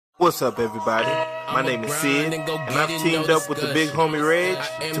What's up, everybody? My name is Sid, and I've teamed up with the big homie Reg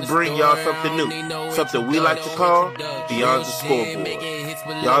to bring y'all something new, something we like to call Beyond the Scoreboard.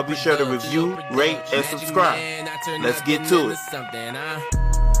 Y'all be sure to review, rate, and subscribe. Let's get to it.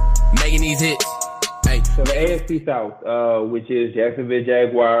 Making these hits. So the AFC South, which is Jacksonville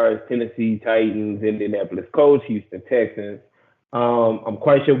Jaguars, Tennessee Titans, Indianapolis Colts, Houston Texans. I'm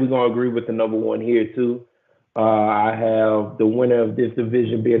quite sure we're going to agree with the number one here, too. I have the winner of this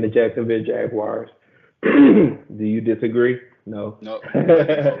division being the Jacksonville Jaguars. Do you disagree? No. No.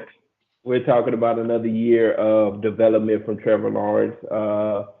 We're talking about another year of development from Trevor Lawrence.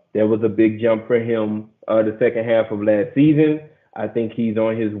 There was a big jump for him the second half of last season. I think he's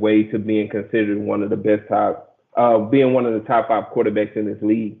on his way to being considered one of the best being one of the top 5 quarterbacks in this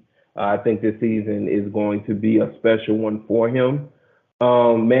league. I think this season is going to be a special one for him.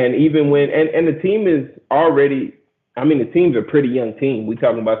 Man, even when and the team is already, the team's a pretty young team. We're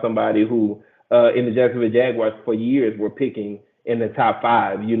talking about somebody who in the Jacksonville Jaguars for years were picking in the top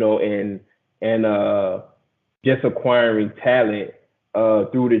 5, and just acquiring talent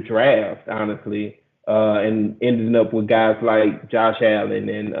through the draft, honestly, and ending up with guys like Josh Allen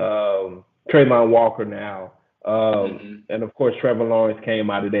and Trayvon Walker now. And of course, Trevor Lawrence came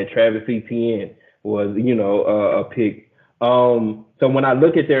out of that. Travis Etienne was, a pick. So when I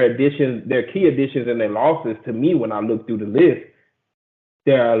look at their additions, their key additions and their losses, to me, when I look through the list,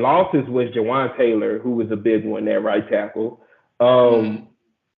 their losses was Jawan Taylor, who was a big one at right tackle.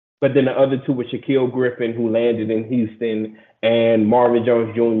 But then the other two were Shaquille Griffin, who landed in Houston, and Marvin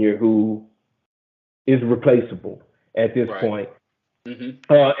Jones Jr., who is replaceable at this point.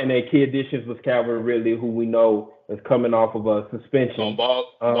 And their key additions was Calvin Ridley, who we know is coming off of a suspension. Ball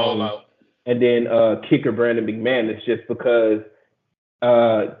out. And then kicker Brandon McManus, just because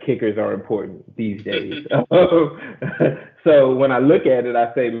kickers are important these days. So when I look at it,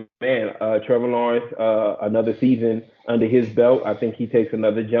 I say, man, Trevor Lawrence, another season under his belt. I think he takes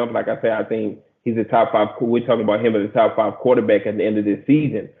another jump. Like I said, I think he's a top 5. We're talking about him as a top 5 quarterback at the end of this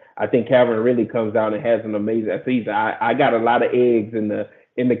season. I think Calvin really comes down and has an amazing season. I got a lot of eggs in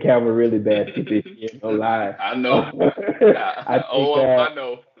the Calvin Ridley basket this year. No lie. I know. I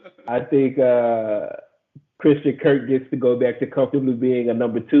know. I think Christian Kirk gets to go back to comfortably being a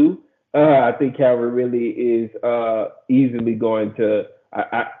number 2. I think Calvin really is easily going to,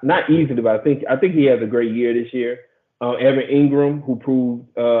 not easily, but I think he has a great year this year. Evan Ingram, who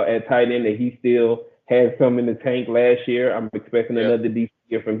proved at tight end that he still had some in the tank last year. I'm expecting another decent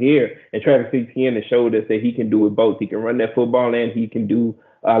year from here. And Travis Etienne has showed us that he can do it both. He can run that football and he can do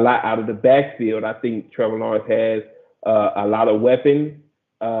a lot out of the backfield. I think Trevor Lawrence has a lot of weapons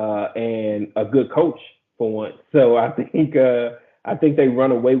and a good coach for once. So I think they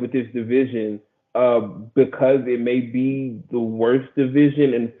run away with this division because it may be the worst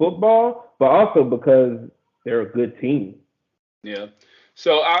division in football, but also because they're a good team. Yeah.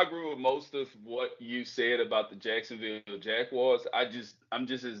 So I agree with most of what you said about the Jacksonville Jaguars. I'm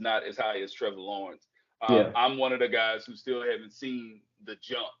just not as high as Trevor Lawrence. I'm one of the guys who still haven't seen the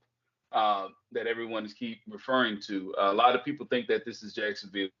jump that everyone is keep referring to. A lot of people think that this is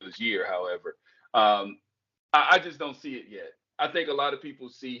Jacksonville's year, however. I just don't see it yet. I think a lot of people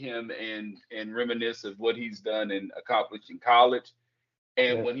see him and reminisce of what he's done and accomplished in college.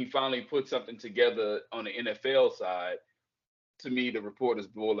 And when he finally put something together on the NFL side, to me, the reporters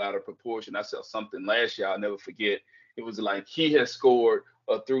blow out of proportion. I saw something last year, I'll never forget. It was like he has scored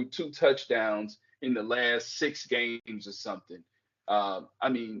or threw 2 touchdowns in the last 6 games or something.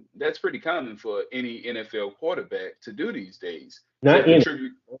 That's pretty common for any NFL quarterback to do these days. To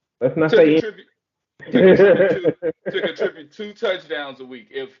contribute 2 touchdowns a week.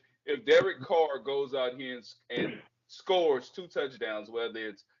 If Derek Carr goes out here and scores 2 touchdowns, whether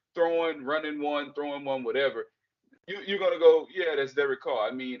it's throwing one, whatever, you're going to go, yeah, that's Derek Carr.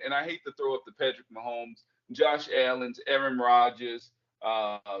 And I hate to throw up the Patrick Mahomes, Josh Allen's, Aaron Rodgers,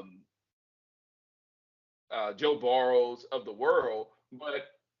 Joe Burrows of the world. But,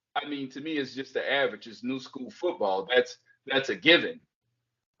 to me, it's just the average. It's new school football. That's a given.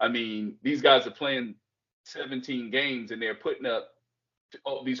 These guys are playing 17 games, and they're putting up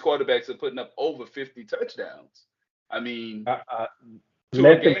these quarterbacks are putting up over 50 touchdowns.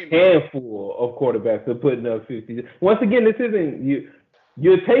 Less than a handful of quarterbacks are putting up 50. Once again, this isn't you.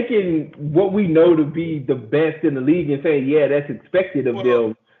 You're taking what we know to be the best in the league and saying, yeah, that's expected of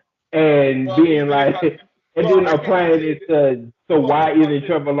them, and being like, and then applying it. So why isn't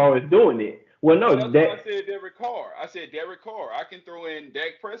Trevor Lawrence doing it? Well, no, that's why I said Derek Carr. I can throw in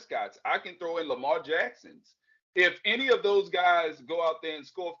Dak Prescott's. I can throw in Lamar Jackson's. If any of those guys go out there and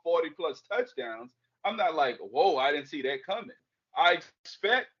score 40 plus touchdowns, I'm not like, whoa, I didn't see that coming. I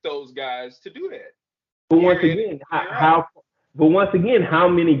expect those guys to do that. But once again, how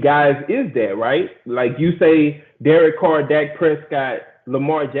many guys is there, right? Like you say, Derek Carr, Dak Prescott,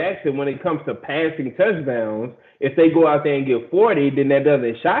 Lamar Jackson. When it comes to passing touchdowns, if they go out there and get 40, then that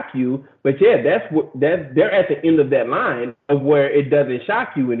doesn't shock you. But yeah, they're at the end of that line of where it doesn't shock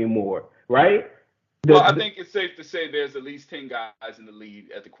you anymore, right? I think it's safe to say there's at least 10 guys in the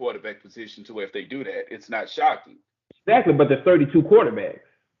league at the quarterback position to where if they do that, it's not shocking. Exactly, but there's 32 quarterbacks.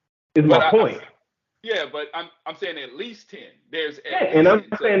 Is my point. Yeah, but I'm saying at least 10. And I'm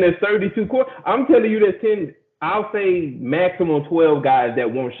saying there's 32 I'm telling you there's 10. I'll say maximum 12 guys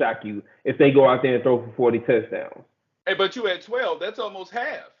that won't shock you if they go out there and throw for 40 touchdowns. Hey, but you had 12. That's almost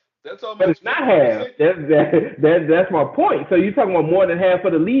half. That's almost. But it's not half. That's my point. So you're talking about more than half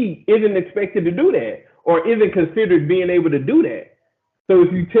of the league isn't expected to do that or isn't considered being able to do that. So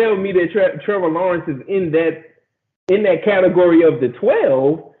if you tell me that Trevor Lawrence is in that category of the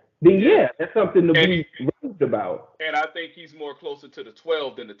 12. Then yeah, that's something to be raised about. And I think he's more closer to the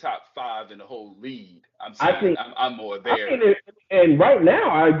 12 than the top 5 in the whole league. I'm more there. And right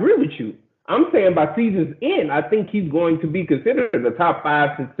now, I agree with you. I'm saying by season's end, I think he's going to be considered the top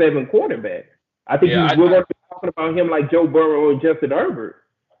 5 to 7 quarterback. I think we're going to be talking about him like Joe Burrow or Justin Herbert.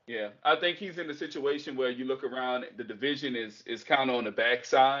 Yeah, I think he's in a situation where you look around, the division is kind of on the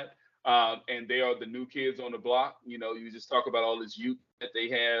backside. And they are the new kids on the block. You know, you just talk about all this youth that they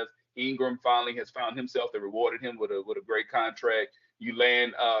have. Ingram finally has found himself. They rewarded him with a great contract. You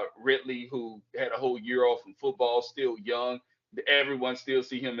land Ridley, who had a whole year off from football, still young. Everyone still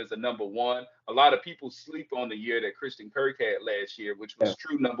see him as a number one. A lot of people sleep on the year that Christian Kirk had last year, which was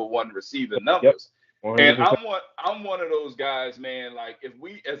true number one receiver numbers. Yep. And I'm one of those guys, man. Like if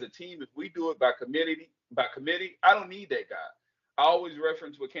we as a team, if we do it by committee, I don't need that guy. I always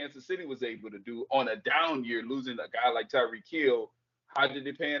reference what Kansas City was able to do on a down year, losing a guy like Tyreek Hill. How did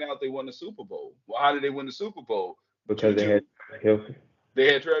they pan out? They won the Super Bowl. Well, how did they win the Super Bowl? Because they had Travis Kelce.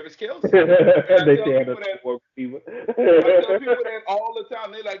 They had Travis Kelce. I tell people that all the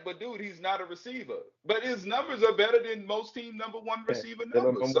time. They're like, but dude, he's not a receiver. But his numbers are better than most team number one receiver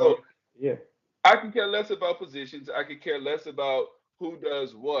numbers. So yeah, I can care less about positions. I can care less about who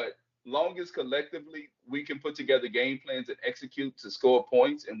does what. Long as collectively we can put together game plans and execute to score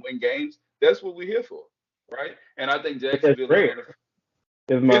points and win games, that's what we're here for, right? And I think Jacksonville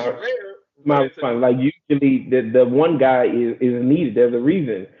is my fun. Like usually the one guy is needed. There's a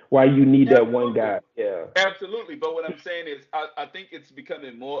reason why you need that one guy. Yeah, absolutely. But what I'm saying is I think it's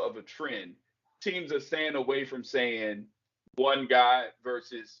becoming more of a trend. Teams are staying away from saying one guy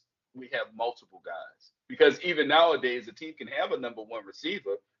versus we have multiple guys. Because even nowadays, a team can have a number one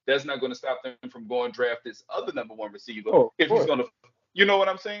receiver. That's not going to stop them from going draft this other number one receiver if he's going to, you know what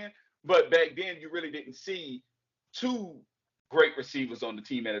I'm saying? But back then, you really didn't see two great receivers on the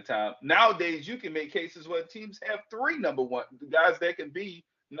team at a time. Nowadays, you can make cases where teams have 3 number one guys that can be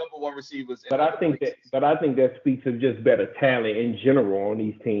number one receivers. But I think that speaks of just better talent in general on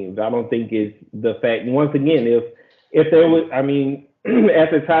these teams. I don't think it's the fact. Once again, if there was, I mean,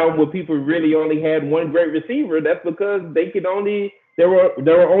 at the time when people really only had one great receiver, that's because there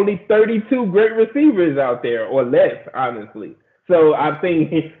were only 32 great receivers out there or less, honestly. So I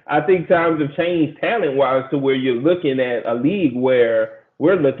think times have changed talent-wise to where you're looking at a league where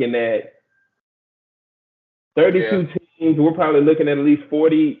we're looking at 32 teams. We're probably looking at least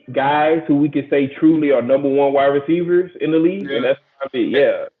 40 guys who we could say truly are number one wide receivers in the league. Yeah. And that's probably,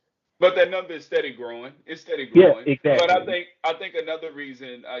 But that number is steady growing. It's steady growing. Yeah, exactly. But I think another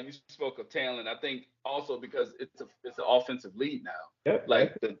reason you spoke of talent. I think also because it's an offensive league now. Yep.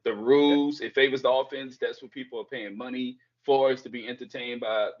 Like the rules, it favors the offense. That's what people are paying money for, is to be entertained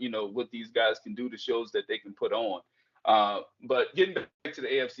by what these guys can do, the shows that they can put on. But getting back to the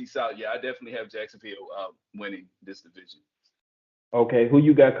AFC South, I definitely have Jacksonville winning this division. Okay, who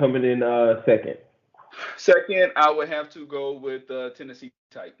you got coming in second? Second, I would have to go with Tennessee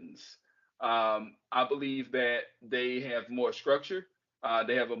Titans. I believe that they have more structure.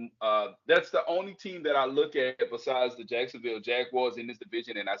 They have that's the only team that I look at besides the Jacksonville Jaguars in this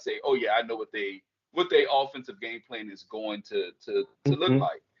division, and I say, oh yeah, I know what their offensive game plan is going to look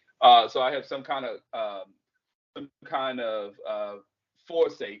like. So I have some kind of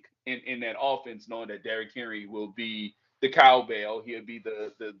forsake in that offense, knowing that Derrick Henry will be the cowbell. He'll be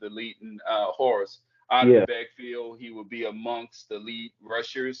the leading horse out of the backfield. He will be amongst the lead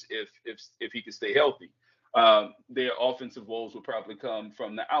rushers if he can stay healthy. Their offensive woes will probably come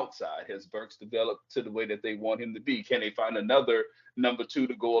from the outside. Has Burks developed to the way that they want him to be? Can they find another number 2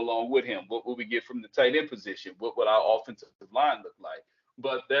 to go along with him? What will we get from the tight end position? What will our offensive line look like?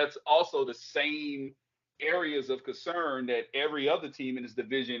 But that's also the same areas of concern that every other team in this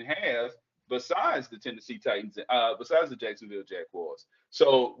division has besides the Tennessee Titans, besides the Jacksonville Jaguars.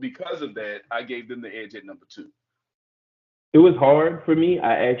 So because of that, I gave them the edge at number 2. It was hard for me.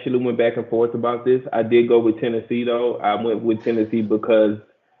 I actually went back and forth about this. I did go with Tennessee, though. I went with Tennessee because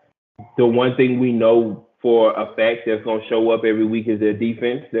the one thing we know for a fact that's going to show up every week is their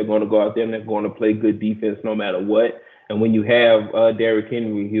defense. They're going to go out there and they're going to play good defense no matter what. And when you have Derrick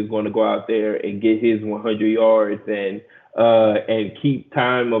Henry, he's going to go out there and get his 100 yards and keep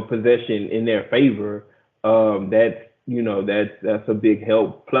time of possession in their favor. That's a big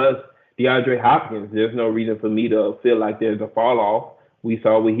help. Plus, DeAndre Hopkins, there's no reason for me to feel like there's a fall off. We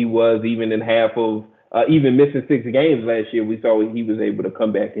saw what he was even in half of, even missing 6 games last year. We saw what he was able to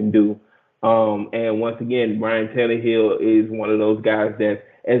come back and do. And once again, Ryan Tannehill is one of those guys that's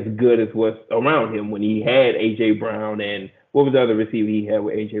as good as what's around him. When he had A.J. Brown and what was the other receiver he had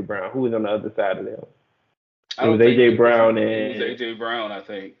with A.J. Brown? Who was on the other side of them? It was A.J. Brown and... It was A.J. Brown, I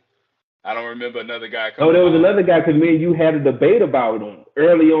think. I don't remember another guy coming. Oh, there was another guy because me and you had a debate about him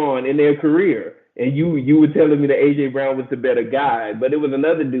early on in their career. And you were telling me that A.J. Brown was the better guy, but it was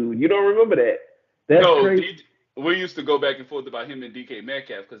another dude. You don't remember that? That's crazy. We used to go back and forth about him and DK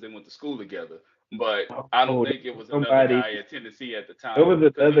Metcalf because they went to school together. But I don't think it was another guy at Tennessee at the time. There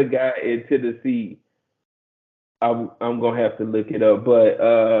was another guy in Tennessee. I'm going to have to look it up.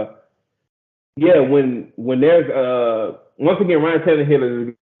 But, yeah, when there's once again, Ryan Tannehill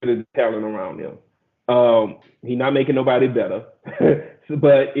is good talent around him. He's not making nobody better.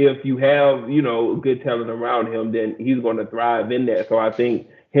 But if you have, good talent around him, then he's going to thrive in that. So I think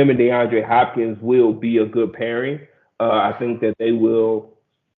him and DeAndre Hopkins will be a good pairing. I think that they will.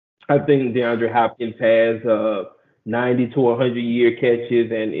 I think DeAndre Hopkins has 90 to 100 year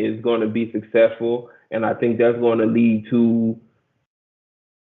catches and is going to be successful. And I think that's going to lead to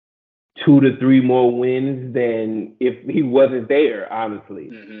 2 to 3 more wins than if he wasn't there, honestly.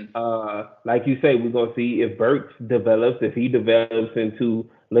 Mm-hmm. Like you say, we're going to see if Burks develops. If he develops into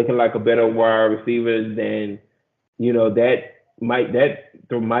looking like a better wide receiver, then, that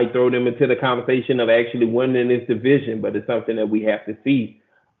might throw them into the conversation of actually winning this division, but it's something that we have to see.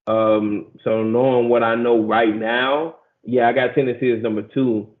 So knowing what I know right now, yeah, I got Tennessee as number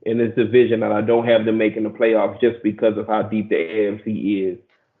 2 in this division, and I don't have them making the playoffs just because of how deep the AFC is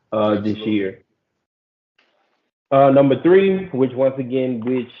this year. Number 3, which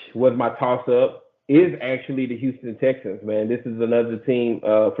was my toss-up, is actually the Houston Texans, man. This is another team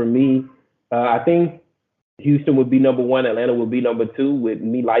for me. I think Houston would be number 1, Atlanta would be number 2, with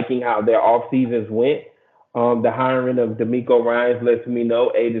me liking how their off seasons went. The hiring of DeMeco Ryans lets me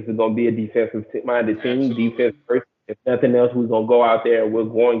know, hey, this is going to be a defensive-minded team. Absolutely. Defense first. If nothing else, we're going to go out there and we're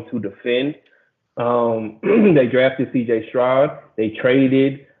going to defend. They drafted C.J. Stroud. They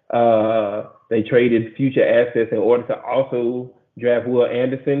traded future assets in order to also draft Will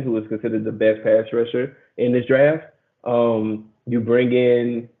Anderson, who is considered the best pass rusher in this draft. You bring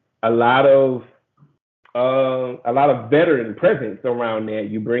in a lot of veteran presence around there.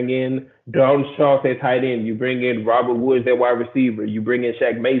 You bring in Dalton Schultz at tight end. You bring in Robert Woods at wide receiver. You bring in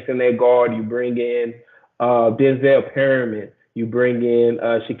Shaq Mason at guard. You bring in Denzel Perryman. You bring in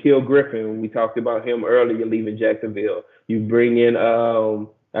Shaquille Griffin. We talked about him earlier leaving Jacksonville. You bring in,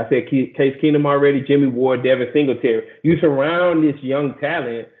 I said Case Keenum already, Jimmy Ward, Devin Singletary. You surround this young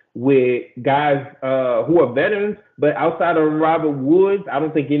talent with guys who are veterans, but outside of Robert Woods, I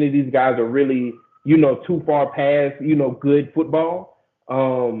don't think any of these guys are really, too far past, good football.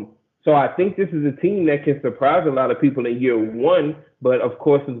 So I think this is a team that can surprise a lot of people in year 1, but of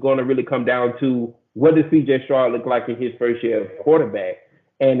course it's going to really come down to what does C.J. Stroud look like in his first year as quarterback?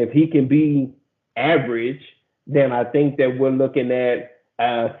 And if he can be average, then I think that we're looking at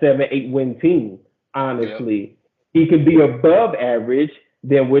a 7-8 win team, honestly. Yeah. He can be above average,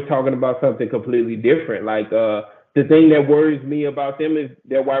 then we're talking about something completely different. Like the thing that worries me about them is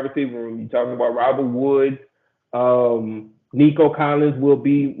their wide receiver room. You're talking about Robert Woods. Nico Collins will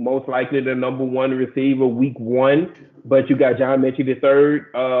be most likely the number 1 receiver week 1, but you got John Mechie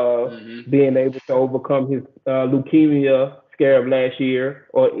III being able to overcome his leukemia scare of last year.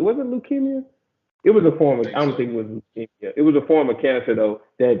 Or was it leukemia? It was a form of, I don't think it was leukemia. It was a form of cancer, though,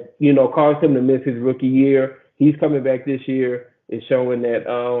 that, caused him to miss his rookie year. He's coming back this year. It's showing that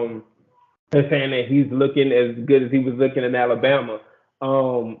they're saying that he's looking as good as he was looking in Alabama.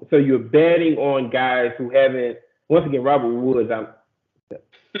 So you're betting on guys who haven't. Once again, Robert Woods, but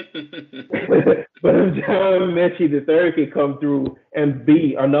if John Mechie III can come through and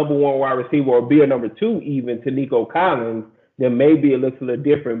be a number 1 wide receiver or be a number 2 even to Nico Collins, then maybe it looks a little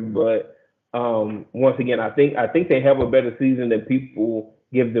different. But once again, I think they have a better season than people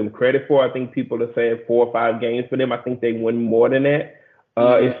give them credit for. I think people are saying 4 or 5 games for them. I think they win more than that,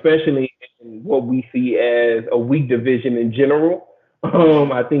 especially in what we see as a weak division in general.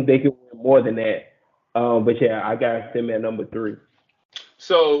 I think they can win more than that. But yeah, I got them at number 3.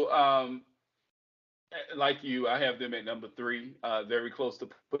 So, like you, I have them at number 3, very close to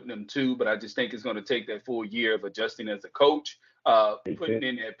putting them 2, but I just think it's going to take that full year of adjusting as a coach, putting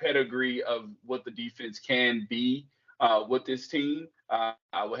in that pedigree of what the defense can be with this team. I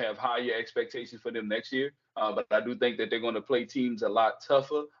will have higher expectations for them next year, but I do think that they're going to play teams a lot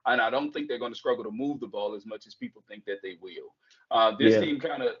tougher, and I don't think they're going to struggle to move the ball as much as people think that they will. This team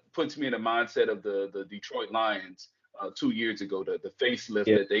kind of puts me in the mindset of the Detroit Lions 2 years ago, the facelift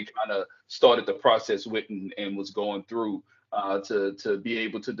that they kind of started the process with and was going through to be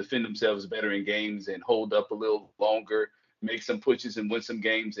able to defend themselves better in games and hold up a little longer, make some pushes and win some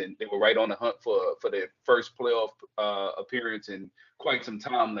games. And they were right on the hunt for their first playoff appearance in quite some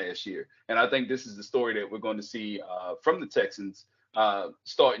time last year. And I think this is the story that we're going to see from the Texans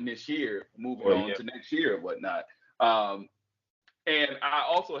starting this year, moving on to next year and whatnot. And I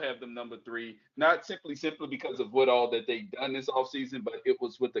also have them number 3, not simply because of what all that they've done this offseason, but it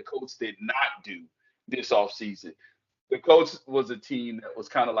was what the Colts did not do this offseason. The Colts was a team that was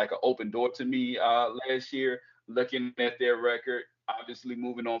kind of like an open door to me last year, looking at their record, obviously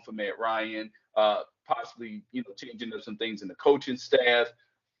moving on from Matt Ryan, possibly, changing up some things in the coaching staff,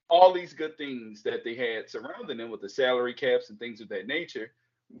 all these good things that they had surrounding them with the salary caps and things of that nature.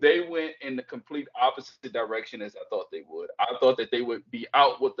 They went in the complete opposite direction as I thought they would. I thought that they would be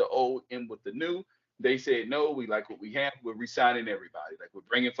out with the old, in with the new. They said, no, we like what we have. We're re-signing everybody. Like, we're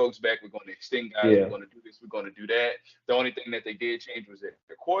bringing folks back. We're going to extend guys. We're going to do this. We're going to do that. The only thing that they did change was their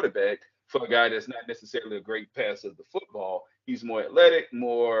quarterback for a guy that's not necessarily a great passer of the football. He's more athletic,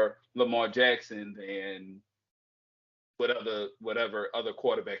 more Lamar Jackson than whatever other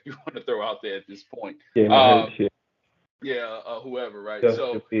quarterback you want to throw out there at this point. Whoever, right?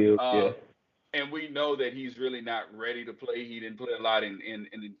 So, and we know that he's really not ready to play. He didn't play a lot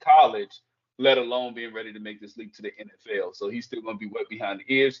in college, let alone being ready to make this leap to the NFL. So he's still going to be wet behind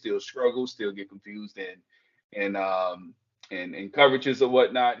the ears, still struggle, still get confused in coverages or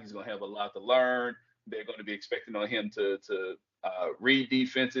whatnot. He's going to have a lot to learn. They're going to be expecting on him to read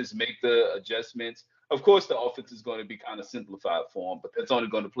defenses, make the adjustments. Of course, the offense is going to be kind of simplified for him, but that's only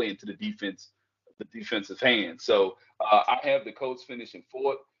going to play into the defensive hand. So I have the Colts finishing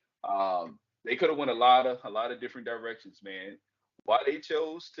 4th. They could have went a lot of different directions, man. Why they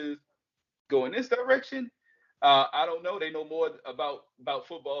chose to go in this direction, I don't know. They know more about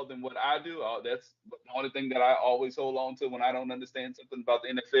football than what I do. That's the only thing that I always hold on to when I don't understand something about the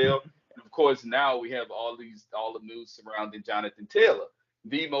NFL. And of course, now we have all the news surrounding Jonathan Taylor,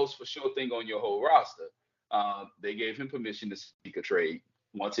 the most for sure thing on your whole roster. They gave him permission to seek a trade.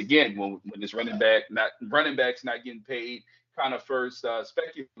 Once again, when this running backs not getting paid, kind of first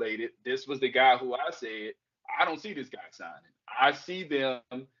speculated, this was the guy who I said, I don't see this guy signing. I see them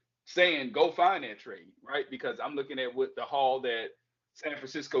saying, go find that trade, right? Because I'm looking at what the haul that San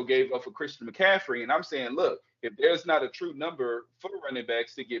Francisco gave up for Christian McCaffrey, and I'm saying, look, if there's not a true number for running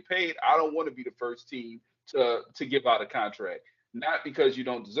backs to get paid, I don't want to be the first team to give out a contract. Not because you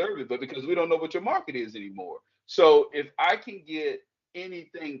don't deserve it, but because we don't know what your market is anymore. So if I can get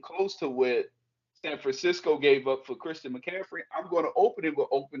anything close to what San Francisco gave up for Christian McCaffrey, I'm going to open it with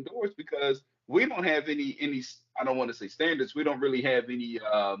open doors, because we don't have any I don't want to say standards. We don't really have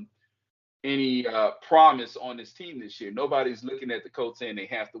any promise on this team this year. Nobody's looking at the Colts saying they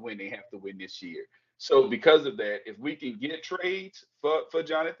have to win this year. So because of that, if we can get trades for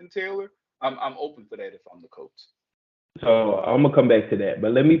Jonathan Taylor, I'm open for that if I'm the Colts. So I'm gonna come back to that,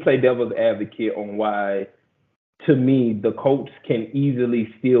 but let me play devil's advocate on why, to me, the Colts can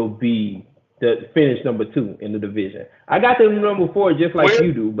easily still be the finish number 2 in the division. I got them number 4 just like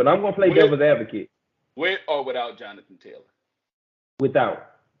you do, but I'm gonna play devil's advocate. With or without Jonathan Taylor?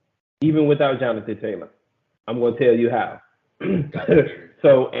 Even without Jonathan Taylor. I'm gonna tell you how.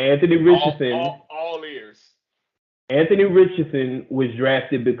 So Anthony Richardson, all ears. Anthony Richardson was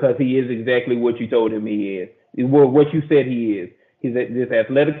drafted because he is exactly what you told him he is. What you said he is. He's this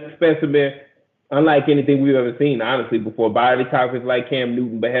athletic specimen, unlike anything we've ever seen, honestly, before. Body type is like Cam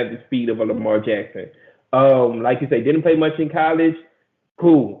Newton, but has the speed of a Lamar Jackson. Like you say, didn't play much in college.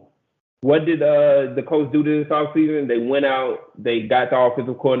 Cool. What did the Colts do this offseason? They went out. They got the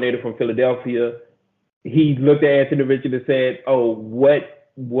offensive coordinator from Philadelphia. He looked at Anthony Richardson and said, oh, what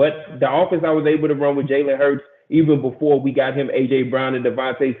the offense I was able to run with Jalen Hurts, even before we got him A.J. Brown and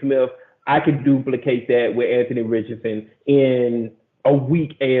Devontae Smith, I could duplicate that with Anthony Richardson in a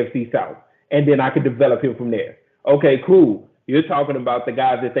weak AFC South. And then I could develop him from there. Okay, cool. You're talking about the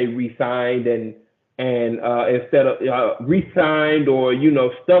guys that they re-signed and instead of re-signed or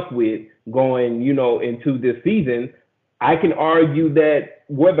stuck with going into this season. I can argue that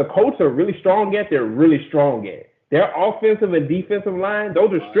where the Colts are really strong at, they're really strong at. Their offensive and defensive line,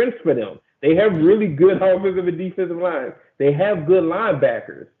 those are strengths for them. They have really good offensive and defensive lines. They have good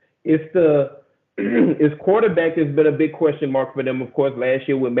linebackers. It's quarterback has been a big question mark for them, of course, last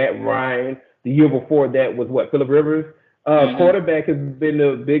year with Matt Ryan. The year before that was Phillip Rivers. Quarterback has been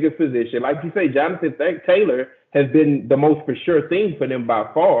the biggest position. Like you say, Jonathan Taylor has been the most for sure thing for them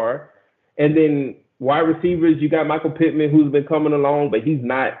by far. And then wide receivers, you got Michael Pittman, who's been coming along, but he's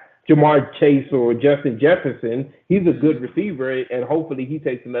not Jamar Chase or Justin Jefferson. He's a good receiver, and hopefully he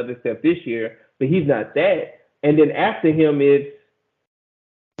takes another step this year, but he's not that. And then after him, it's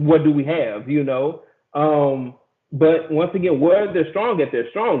what do we have, But once again, where they're strong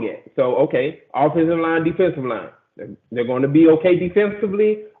at. So, okay, offensive line, defensive line. They're going to be okay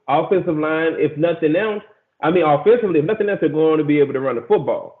defensively. Offensive line, if nothing else, offensively, if nothing else, they're going to be able to run the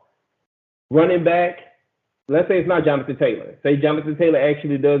football. Running back, let's say it's not Jonathan Taylor. Say Jonathan Taylor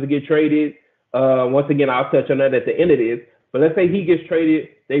actually does get traded. Once again, I'll touch on that at the end of this. But let's say he gets traded,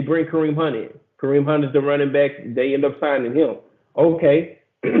 they bring Kareem Hunt in. Kareem Hunt is the running back. They end up signing him. Okay.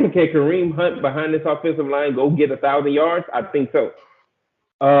 Can Kareem Hunt behind this offensive line go get 1,000 yards? I think so.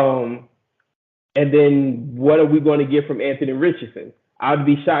 And then what are we going to get from Anthony Richardson? I'd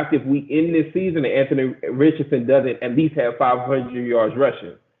be shocked if we end this season and Anthony Richardson doesn't at least have 500 yards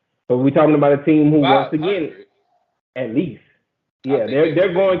rushing. So we're talking about a team who, once again, at least,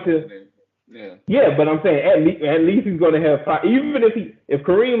 they're going to. Yeah, but I'm saying at least he's going to have 5. Even if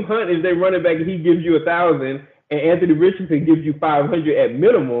Kareem Hunt is their running back and he gives you 1,000 and Anthony Richardson gives you 500 at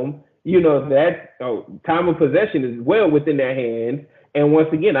minimum, that time of possession is well within their hands. And once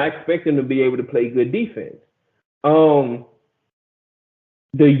again, I expect them to be able to play good defense.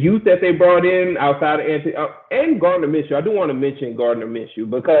 The youth that they brought in outside of Anthony and Gardner Minshew, I do want to mention Gardner Minshew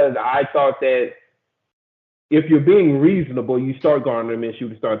because I thought that if you're being reasonable, you start Gardner Minshew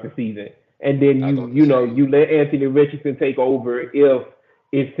to start the season, and then you let Anthony Richardson take over if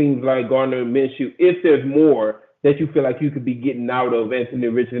it seems like Gardner Minshew, if there's more that you feel like you could be getting out of Anthony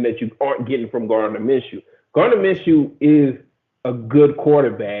Richardson that you aren't getting from Gardner Minshew. Gardner Minshew is a good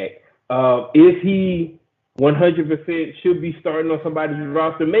quarterback. Is he 100% should be starting on somebody's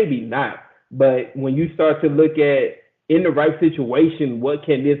roster? Maybe not. But when you start to look at in the right situation, what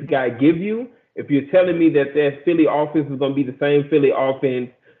can this guy give you? If you're telling me that Philly offense is going to be the same Philly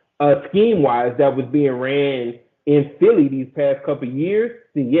offense scheme-wise that was being ran in Philly these past couple of years,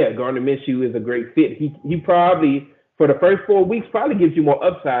 then yeah, Gardner Minshew is a great fit. He probably, for the first 4 weeks, probably gives you more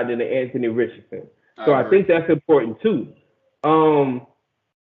upside than Anthony Richardson. So I think that's important too.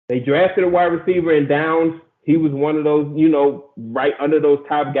 They drafted a wide receiver in Downs. He was one of those, right under those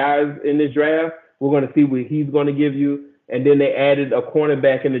top guys in this draft. We're going to see what he's going to give you. And then they added a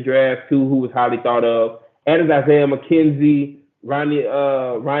cornerback in the draft too, who was highly thought of. Added Isaiah McKenzie,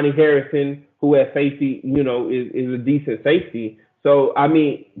 Ronnie Harrison, who at safety, is a decent safety. So,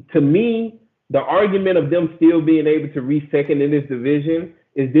 to me, the argument of them still being able to reach second in this division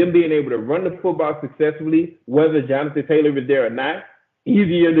is them being able to run the football successfully, whether Jonathan Taylor is there or not.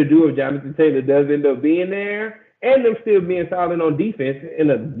 Easier to do if Jonathan Taylor does end up being there, and them still being solid on defense in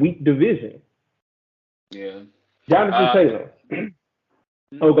a weak division. Yeah. Jonathan Taylor.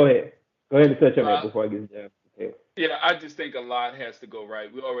 Go ahead. Go ahead and touch on that before I get to Jonathan Taylor. Yeah, I just think a lot has to go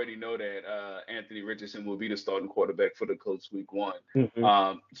right. We already know that Anthony Richardson will be the starting quarterback for the Colts week 1.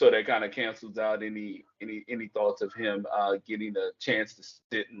 Mm-hmm. So that kind of cancels out any thoughts of him getting a chance to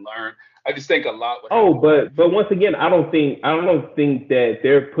sit and learn. I just think a lot. But once again, I don't think that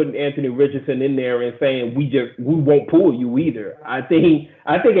they're putting Anthony Richardson in there and saying we won't pull you either. I think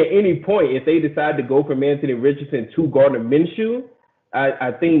at any point if they decide to go from Anthony Richardson to Gardner Minshew,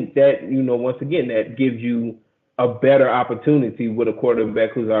 I think that once again that gives you a better opportunity with a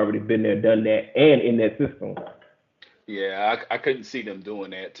quarterback who's already been there, done that, and in that system. Yeah, I couldn't see them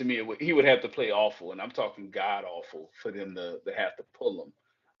doing that. To me, he would have to play awful, and I'm talking god awful for them to have to pull him.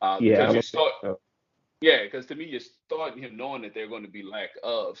 Because to me, you're starting him knowing that they're going to be lack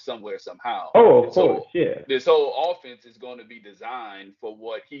of somewhere, somehow. Oh, of course, yeah. This whole offense is going to be designed for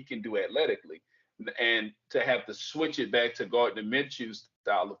what he can do athletically. And to have to switch it back to Gardner Minshew's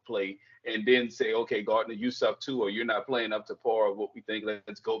style of play and then say, okay, Gardner, you suck too, or you're not playing up to par of what we think.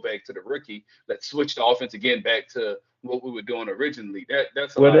 Let's go back to the rookie. Let's switch the offense again back to what we were doing originally.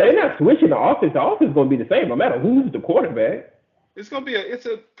 That's they're not switching the offense. The offense is going to be the same no matter who's the quarterback. It's going to be it's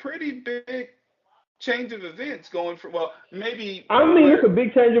a pretty big change of events going from, maybe. It's a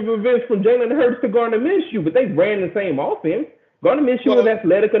big change of events from Jalen Hurts to Gardner Minshew, but they ran the same offense. Gardner Minshew is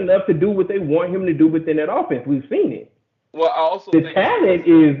athletic enough to do what they want him to do within that offense. We've seen it. Well, I also the think talent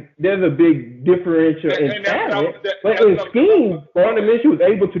there's a big differential in talent, but in scheme, Gardner Minshew is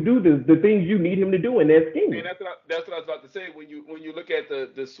able to do the things you need him to do in that scheme. And that's what I was about to say. When you look at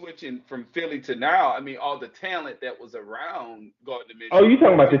the switching from Philly to now, I mean, all the talent that was around Gardner Minshew. Oh, you're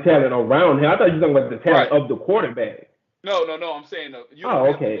talking about the talent around him? I thought you were talking about the talent of the quarterback. No. I'm saying you don't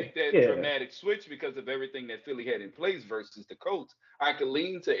have to make that dramatic switch because of everything that Philly had in place versus the Colts. I could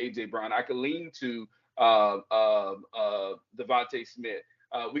lean to A.J. Brown. I could lean to Devontae Smith.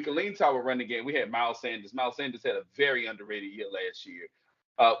 We can lean to our running game. We had Miles Sanders. Miles Sanders had a very underrated year last year.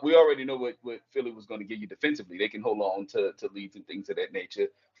 We already know what Philly was going to give you defensively. They can hold on to leads and things of that nature,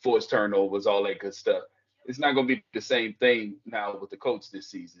 force turnovers, all that good stuff. It's not going to be the same thing now with the Colts this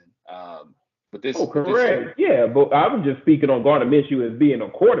season. But this, correct. Yeah, but I was just speaking on Gardner Minshew as being a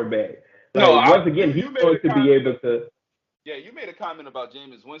quarterback. Once again, he's going to be able to. Yeah, you made a comment about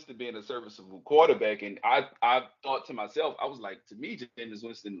Jameis Winston being a serviceable quarterback, and I thought to myself, I was like, to me, Jameis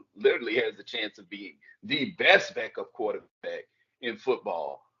Winston literally has the chance of being the best backup quarterback in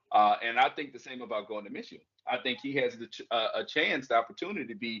football. And I think the same about Gardner Minshew. I think he has a chance, the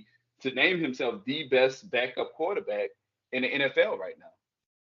opportunity to name himself the best backup quarterback in the NFL right now.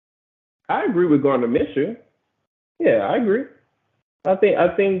 I agree with Gardner Minshew. Yeah, I agree. I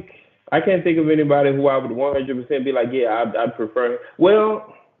think I can't think of anybody who I would 100% be like, yeah, I'd prefer.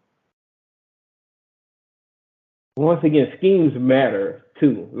 Well, once again, schemes matter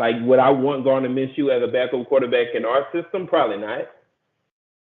too. Like, would I want Gardner Minshew as a backup quarterback in our system? Probably not.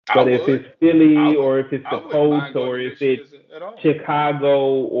 But if it's Philly or if it's the Colts or if it's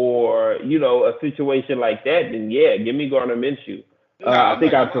Chicago or, a situation like that, then yeah, give me Gardner Minshew. I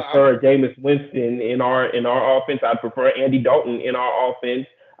think I'd prefer Jameis Winston in our offense. I'd prefer Andy Dalton in our offense.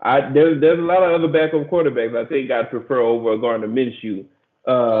 There's a lot of other backup quarterbacks I think I'd prefer over Gardner Minshew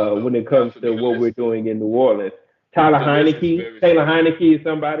when it comes to what we're doing in New Orleans. Taylor Heineke is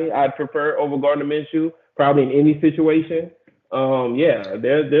somebody I'd prefer over Gardner Minshew, probably in any situation. Yeah,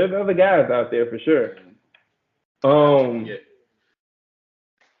 there's other guys out there for sure.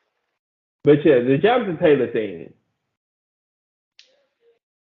 But yeah, the Jonathan Taylor thing.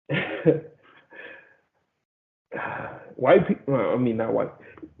 White people, well, I mean not white.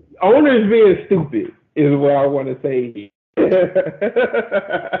 Owners being stupid is what I want to say.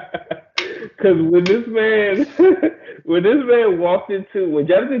 Because when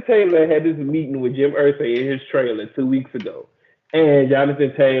Jonathan Taylor had this meeting with Jim Irsay in his trailer 2 weeks ago, and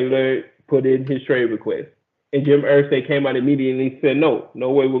Jonathan Taylor put in his trade request, and Jim Irsay came out immediately and said, no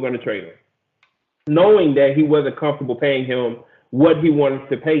way we're going to trade him, knowing that he wasn't comfortable paying him what he wanted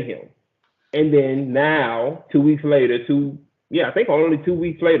to pay him. And then now, 2 weeks later, I think only 2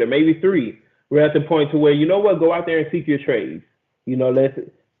 weeks later, maybe 3, we're at the point to where, you know what, go out there and seek your trades. He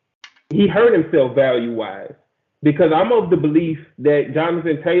hurt himself value-wise, because I'm of the belief that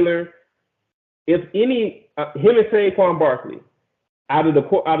Jonathan Taylor, him and Saquon Barkley, out of the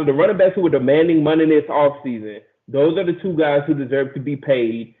running backs who were demanding money this offseason, those are the two guys who deserve to be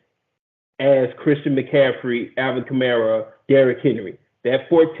paid as Christian McCaffrey, Alvin Kamara, Derrick Henry. That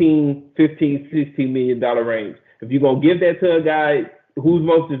 $14, $15, $16 million range. If you're going to give that to a guy who's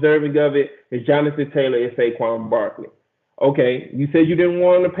most deserving of it, is Jonathan Taylor and Saquon Barkley. Okay, you said you didn't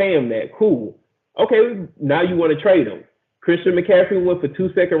want to pay him that. Cool. Okay, now you want to trade him. Christian McCaffrey went for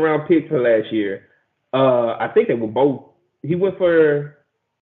 2 second-round picks for last year. I think they were both. He went for.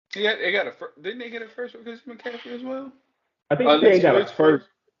 Yeah, didn't they get a first for Christian McCaffrey as well? I think they got a first.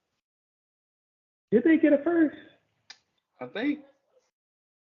 Did they get a first? I think.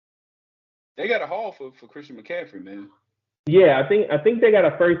 They got a haul for Christian McCaffrey, man. Yeah, I think they got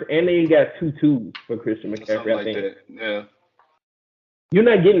a first and they got 2 twos for Christian McCaffrey. Something like that. Yeah. You're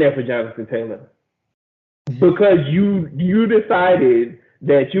not getting that for Jonathan Taylor because you decided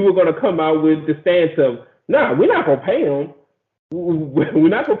that you were going to come out with the stance of, nah, we're not going to pay him. We're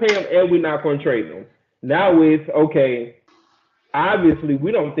not going to pay him and we're not going to trade him. Now it's, okay, obviously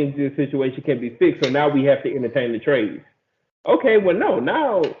we don't think this situation can be fixed, so now we have to entertain the trades. Okay, well, no,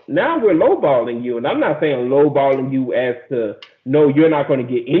 now we're lowballing you. And I'm not saying lowballing you as to, no, you're not going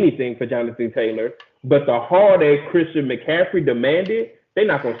to get anything for Jonathan Taylor. But the haul that Christian McCaffrey demanded, they're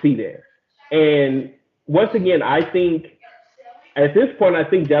not going to see that. And once again, I think at this point, I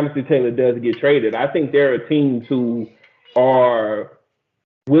think Jonathan Taylor does get traded. I think there are teams who are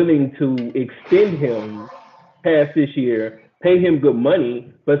willing to extend him past this year, pay him good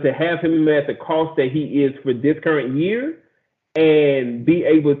money, but to have him at the cost that he is for this current year, and be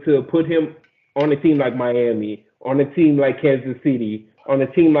able to put him on a team like Miami, on a team like Kansas City, on a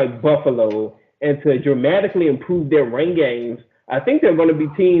team like Buffalo, and to dramatically improve their run games I think there are going to be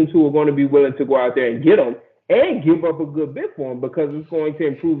teams who are going to be willing to go out there and get him and give up a good bit for him because it's going to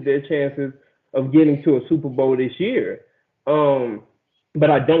improve their chances of getting to a Super Bowl this year. But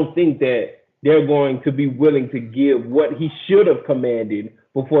I don't think that they're going to be willing to give what he should have commanded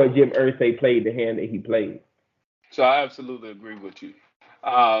before Jim Irsay played the hand that he played. So I absolutely agree with you.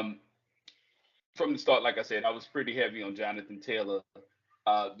 From the start, like I said, I was pretty heavy on Jonathan Taylor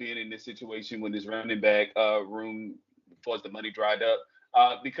being in this situation when his running back room, before the money dried up,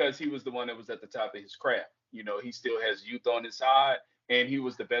 because he was the one that was at the top of his craft. You know, he still has youth on his side, and he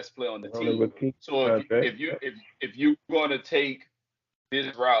was the best player on the team. So if you're going to take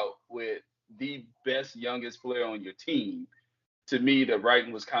this route with the best youngest player on your team, to me, the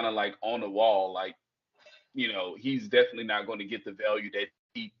writing was kind of like on the wall. Like, you know, he's definitely not going to get the value that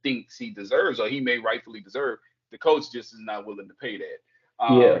he thinks he deserves, or he may rightfully deserve. The coach just is not willing to pay that.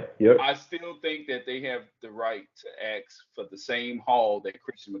 I still think that they have the right to ask for the same haul that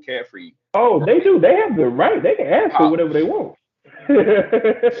Christian McCaffrey. Oh, they do. They have the right. They can ask for whatever they want.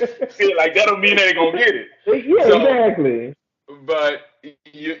 See, like that don't mean they're gonna get it. Yeah, so, exactly. But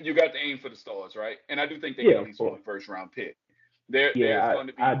you got to aim for the stars, right? And I do think they get at least one first round pick. There's going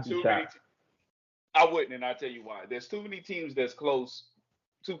to be too many. I wouldn't, and I'll tell you why. There's too many teams that's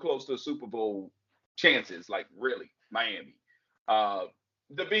too close to Super Bowl chances, like really Miami.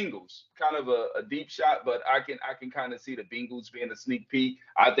 The Bengals, kind of a deep shot, but I can kind of see the Bengals being a sneak peek.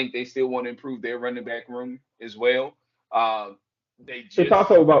 I think they still want to improve their running back room as well. It's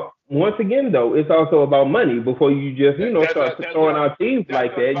also about, once again though, it's also about money before you just start throwing out teams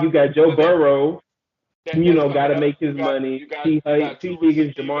like that. You got Joe Burrow, got to make his money. T.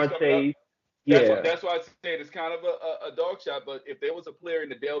 Higgins, Jamar Chase. That's why I said it's kind of a dog shot. But if there was a player in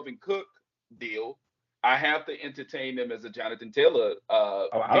the Delvin Cook deal, I have to entertain them as a Jonathan Taylor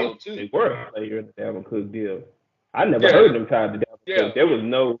deal too. They were a player in the Delvin Cook deal. I never heard them tied to Delvin Cook. There was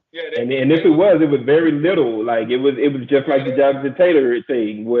no, and if it was very little. Like it was just like the Jonathan Taylor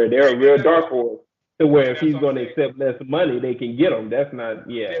thing, where they're a real dark horse. To where if he's going to accept less money, they can get him. That's not,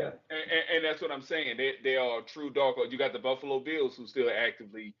 And that's what I'm saying. They are a true dark horse. You got the Buffalo Bills who still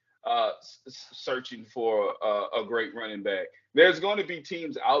actively searching for a great running back. There's going to be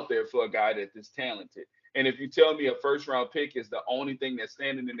teams out there for a guy that is talented. And if you tell me a first round pick is the only thing that's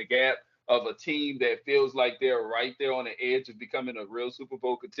standing in the gap of a team that feels like they're right there on the edge of becoming a real Super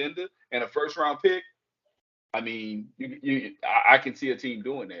Bowl contender and a first round pick, I mean, I can see a team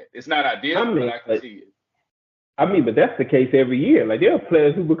doing that. It's not ideal, but I can see it. I mean, but that's the case every year. Like there are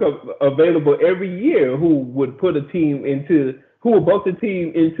players who become available every year who would put a team into, who will both the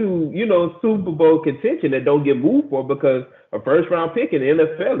team into, Super Bowl contention that don't get moved for because a first round pick in the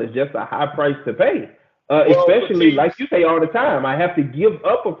NFL is just a high price to pay. Especially like you say all the time, I have to give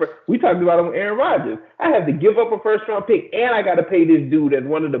up we talked about on Aaron Rodgers. I have to give up a first round pick and I got to pay this dude that's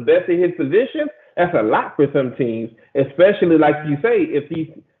one of the best in his position. That's a lot for some teams, especially like you say, if these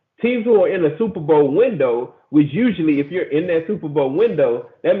teams who are in a Super Bowl window, which usually if you're in that Super Bowl window,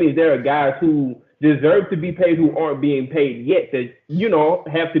 that means there are guys who deserve to be paid who aren't being paid yet that,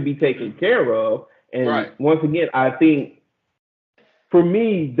 have to be taken care of. And once again, I think for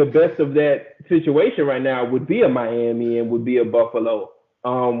me, the best of that situation right now would be a Miami and would be a Buffalo.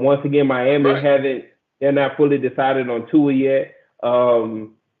 Once again, Miami they're not fully decided on Tua yet.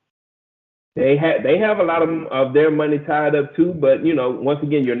 They have a lot of their money tied up too, but once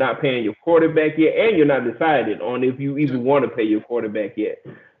again, you're not paying your quarterback yet, and you're not decided on if you even want to pay your quarterback yet.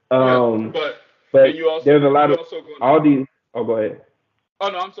 But you also, there's a lot of all these. Oh, go ahead. Oh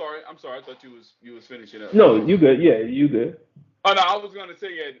no, I'm sorry. I thought you was finishing up. No, you good. Yeah, you good. Oh no, I was gonna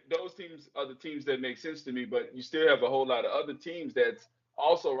say those teams are the teams that make sense to me, but you still have a whole lot of other teams that's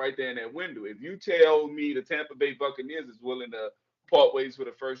also right there in that window. If you tell me the Tampa Bay Buccaneers is willing to part ways with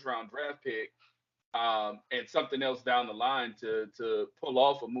a first round draft pick and something else down the line to pull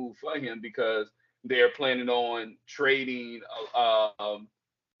off a move for him because they're planning on trading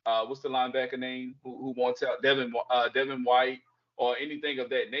what's the linebacker name who wants out Devin White or anything of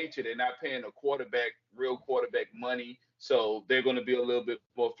that nature. They're not paying real quarterback money, so they're going to be a little bit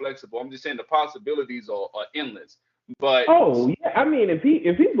more flexible. I'm just saying the possibilities are endless. But I mean, if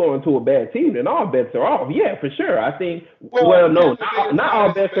he's going to a bad team, then all bets are off. Yeah, for sure. I think. Not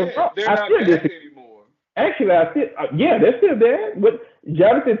all bets are off. They're not bad anymore. Actually, they're still bad. But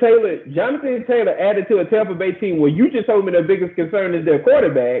Jonathan Taylor added to a Tampa Bay team where you just told me their biggest concern is their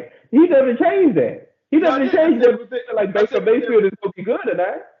quarterback. He doesn't change that. He doesn't change that. Like Baker Mayfield is going to be good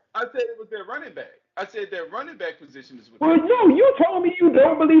tonight. I said it was their running back. I said their running back position is with. Well, no, you told me you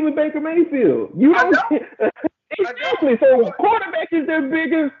don't believe in Baker Mayfield. You don't. Exactly. So quarterback is their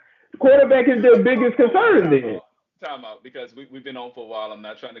biggest concern then. time out, because we've been on for a while. I'm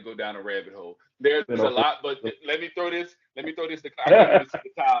not trying to go down a rabbit hole. There's a lot, but let me throw this. I can't even see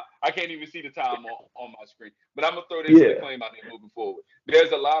the time. I can't even see the time on my screen. But I'm gonna throw this disclaimer out there moving forward.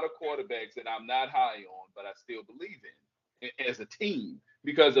 There's a lot of quarterbacks that I'm not high on, but I still believe in as a team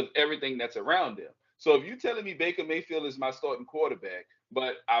because of everything that's around them. So if you're telling me Baker Mayfield is my starting quarterback,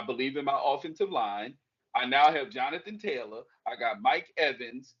 but I believe in my offensive line, I now have Jonathan Taylor. I got Mike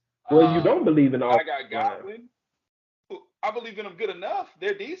Evans. Well, you don't believe in all. I got Godwin. I believe in them good enough.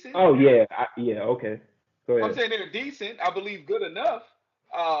 They're decent. Oh, yeah. Okay. Go ahead. I'm saying they're decent. I believe good enough.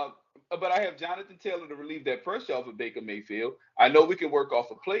 But I have Jonathan Taylor to relieve that pressure off of Baker Mayfield. I know we can work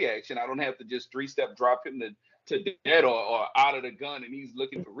off of play action. I don't have to just three-step drop him to dead or out of the gun and he's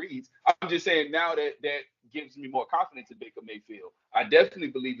looking for reads. I'm just saying now that gives me more confidence in Baker Mayfield. I definitely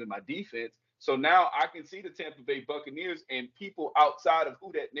believe in my defense. So now I can see the Tampa Bay Buccaneers and people outside of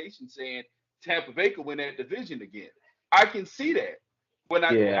Who Dat Nation saying Tampa Bay could win that division again. I can see that.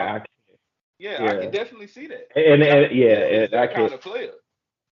 I can definitely see that. And that kind of player.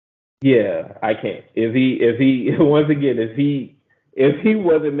 Yeah, I can't. If he once again, if he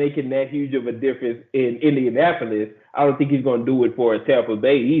wasn't making that huge of a difference in Indianapolis, I don't think he's going to do it for Tampa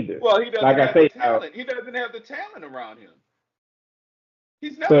Bay either. Well, he doesn't have the talent. He doesn't have the talent around him.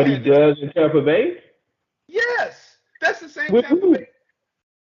 He's never. But he does in Tampa Bay. Yes, that's the same Tampa Bay.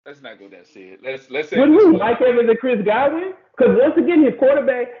 Let's not go that serious. Let's say. With who? Mike Evans and Chris Godwin? Because once again, his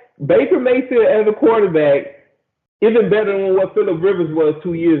quarterback, Baker Mayfield as a quarterback, isn't better than what Phillip Rivers was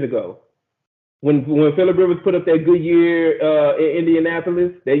 2 years ago. When Phillip Rivers put up that good year in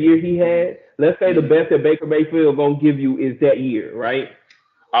Indianapolis, that year he had, let's say the best that Baker Mayfield gonna give you is that year, right?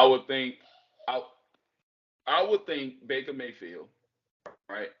 I would think Baker Mayfield,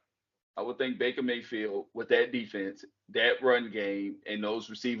 right? I would think Baker Mayfield with that defense, that run game, and those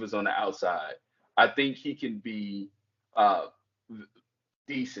receivers on the outside, I think he can be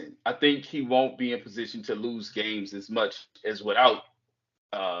decent. I think he won't be in position to lose games as much as without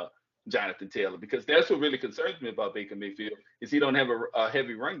Jonathan Taylor, because that's what really concerns me about Baker Mayfield is he don't have a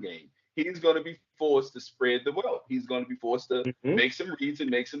heavy run game. He's going to be forced to spread the wealth. He's going to be forced to make some reads and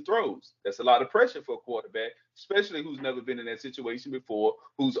make some throws. That's a lot of pressure for a quarterback, especially who's never been in that situation before,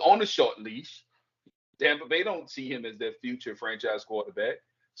 who's on a short leash. Tampa Bay don't see him as their future franchise quarterback.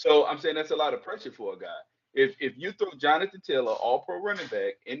 So I'm saying that's a lot of pressure for a guy. If you throw Jonathan Taylor, all-pro running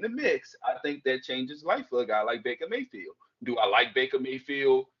back, in the mix, I think that changes life for a guy like Baker Mayfield. Do I like Baker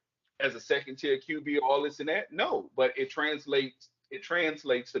Mayfield as a second-tier QB, all this and that? No, but it translates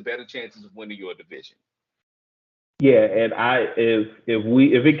to better chances of winning your division. Yeah, and if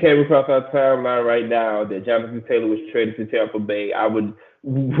it came across our timeline right now that Jonathan Taylor was traded to Tampa Bay,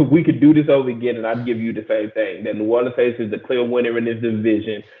 we could do this over again, and I'd give you the same thing. That New Orleans Saints is the clear winner in this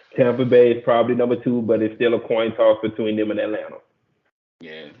division. Tampa Bay is probably number 2, but it's still a coin toss between them and Atlanta.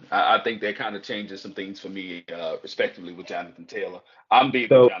 Yeah, I think that kind of changes some things for me, respectively, with Jonathan Taylor. I'm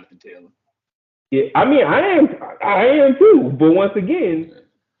big with Jonathan Taylor. Yeah, I mean, I am too. But once again,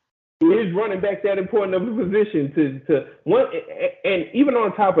 is running back that important of a position to one? And even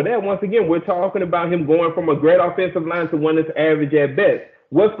on top of that, once again, we're talking about him going from a great offensive line to one that's average at best.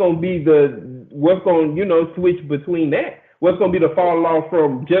 What's going to switch between that? What's going to be the fall off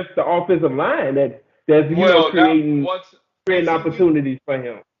from just the offensive line that's creating opportunities for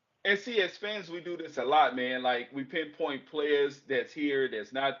him? And see, as fans, we do this a lot, man. Like, we pinpoint players that's here,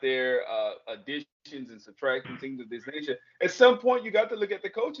 that's not there, additions and subtractions, things of this nature. At some point, you got to look at the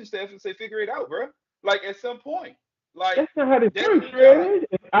coaching staff and say, figure it out, bro. Like, at some point. Like, that's not how this works, Fred.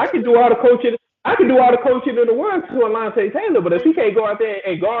 I can do all the coaching. In the world to Alontae Taylor, but if he can't go out there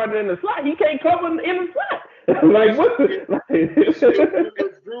and guard in the slot, he can't cover in the slot. Like, what? Is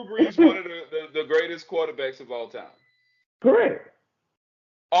Drew Brees one of the greatest quarterbacks of all time? Correct.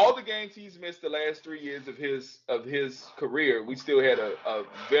 All the games he's missed the last 3 years of his career, we still had a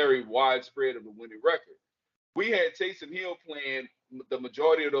very widespread of a winning record. We had Taysom Hill playing the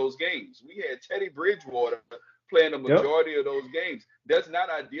majority of those games. We had Teddy Bridgewater playing the majority of those games. That's not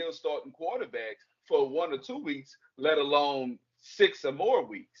ideal starting quarterbacks for 1 or 2 weeks, let alone 6 or more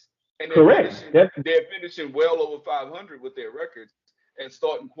weeks. And they're finishing well over 500 with their records and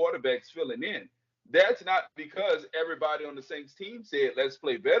starting quarterbacks filling in. That's not because everybody on the Saints team said, let's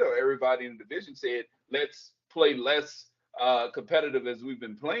play better. Everybody in the division said, let's play less competitive as we've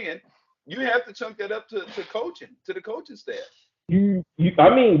been playing. You have to chunk that up to coaching, to the coaching staff. You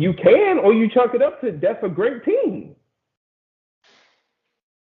can, or you chunk it up to that's a great team.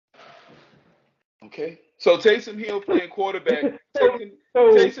 Okay. So Taysom Hill playing quarterback.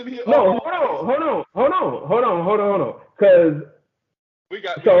 Taysom Hill. No, hold on. Because We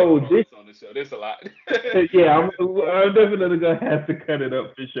got so this on the show. There's a lot. yeah, I'm definitely gonna have to cut it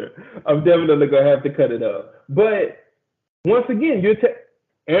up for sure. I'm definitely gonna have to cut it up. But once again,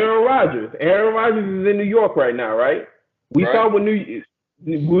 Aaron Rodgers. Aaron Rodgers is in New York right now, right? We saw what New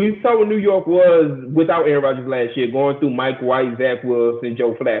York was without Aaron Rodgers last year, going through Mike White, Zach Wilson,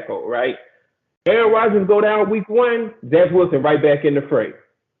 Joe Flacco, right? Aaron Rodgers go down week 1, Zach Wilson right back in the fray,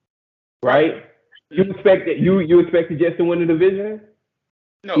 right? You expect that you expect the Jets to win the division?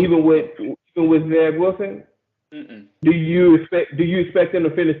 No. Even with Zach Wilson? Mm-mm. Do you expect them to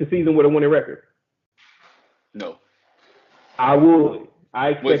finish the season with a winning record? No. I would. I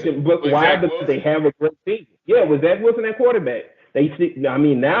expect them, but why? Because they have a great team. Yeah, with Zach Wilson at quarterback. Now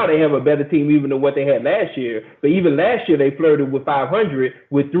they have a better team even than what they had last year. But even last year they flirted with 500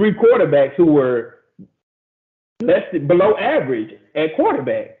 with 3 quarterbacks who were below average at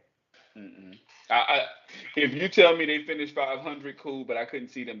quarterback. Mm-mm. If you tell me they finished 500, cool, but I couldn't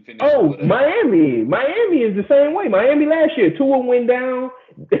see them finish. Miami is the same way. Miami last year, Tua went down,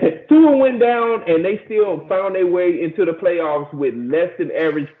 and they still found their way into the playoffs with less than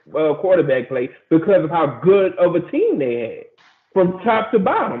average quarterback play because of how good of a team they had from top to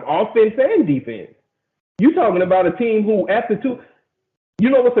bottom, offense and defense. You talking about a team who after 2, you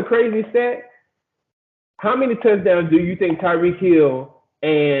know what's a crazy stat? How many touchdowns do you think Tyreek Hill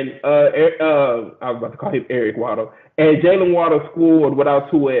and I was about to call him Eric Waddle and Jalen Waddle scored without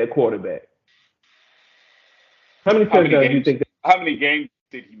Tua at quarterback? How many touchdowns do you think? How many games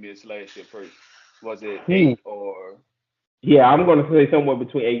did he miss last year? First, was it 8 or? Yeah, I'm going to say somewhere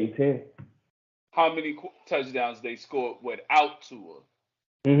between 8 and 10. How many touchdowns they scored without Tua?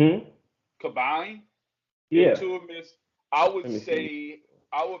 Combined? Yeah. Tua missed. I would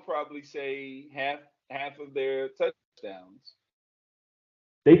probably say half of their touchdowns.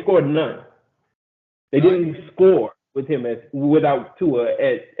 They scored none. They didn't score with him without Tua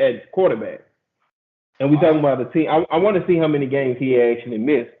at quarterback. And we're talking about a team. I want to see how many games he actually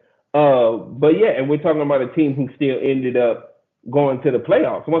missed. But yeah, and we're talking about a team who still ended up going to the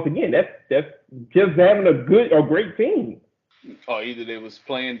playoffs. Once again, that's just having a great team. Or either they was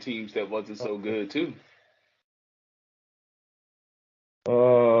playing teams that wasn't so good too.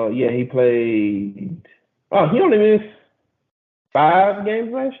 Yeah, he played. Oh, he only missed 5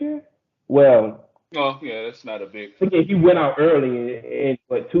 games last year. Well. Oh yeah, that's not a big. He went out early in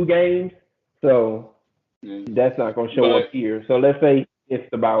 2 games, so that's not going to show up here. So let's say it's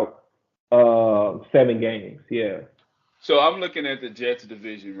about 7 games. Yeah. So I'm looking at the Jets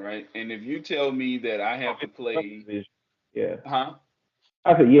division, right? And if you tell me that I have to play, yeah. Huh?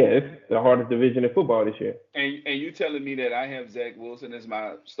 I said, yeah, it's the hardest division in football this year. And you telling me that I have Zach Wilson as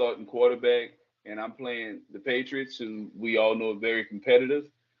my starting quarterback, and I'm playing the Patriots, who we all know are very competitive,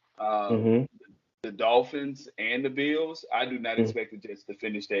 the Dolphins and the Bills. I do not expect the Jets to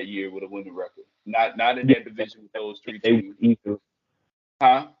finish that year with a winning record. Not in that division with those 3 teams. Easily.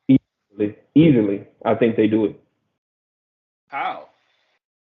 Huh? Easily. I think they do it. How?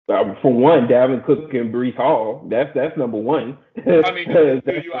 For one, Dalvin Cook and Breece Hall. That's number one. I mean, do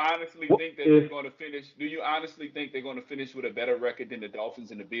you honestly think that they're going to finish? Do you honestly think they're going to finish with a better record than the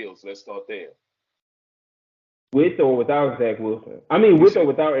Dolphins and the Bills? Let's start there. With or without Zach Wilson? I mean, with or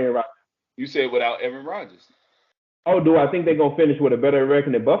without Aaron Rodgers? You said without Aaron Rodgers. Oh, do I think they're going to finish with a better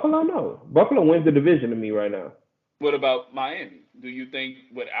record than Buffalo? No. Buffalo wins the division to me right now. What about Miami? Do you think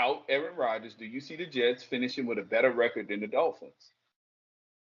without Aaron Rodgers, do you see the Jets finishing with a better record than the Dolphins?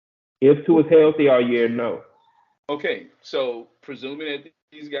 If Tua's healthy all year, no. Okay, so presuming that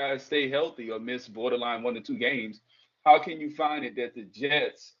these guys stay healthy or miss borderline 1 to 2 games, how can you find it that the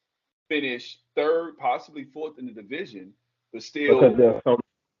Jets finish 3rd, possibly 4th in the division, but still? Because there's only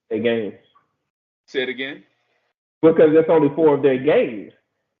 4 games. Say it again. Because that's only 4 of their games.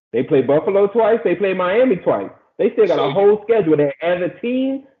 They play Buffalo twice. They play Miami twice. They still got a whole schedule that, as a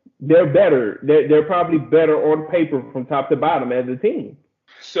team, they're better. They're probably better on paper from top to bottom as a team.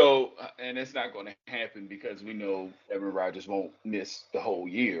 So, and it's not going to happen because we know Aaron Rodgers won't miss the whole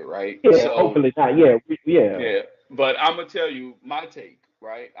year, right? Yeah, hopefully not. Yeah. But I'm gonna tell you my take,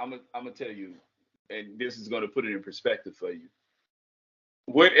 right? I'm gonna tell you, and this is going to put it in perspective for you.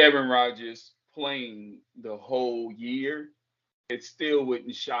 With Aaron Rodgers playing the whole year, it still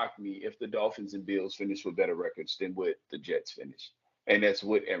wouldn't shock me if the Dolphins and Bills finish with better records than what the Jets finish, and that's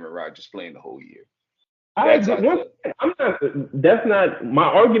with Aaron Rodgers playing the whole year. That's not my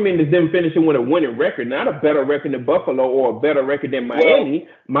argument. Is them finishing with a winning record, not a better record than Buffalo or a better record than Miami.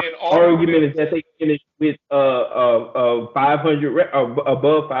 My argument is that they finish with 500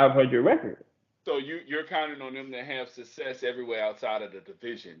 above 500 record. So you're counting on them to have success everywhere outside of the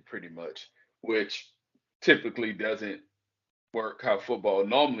division, pretty much, which typically doesn't work how football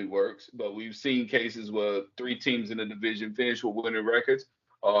normally works, but we've seen cases where 3 teams in the division finish with winning records.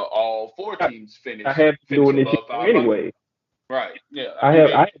 All 4 teams I have been finish doing this above 500. anyway. Right. Yeah. I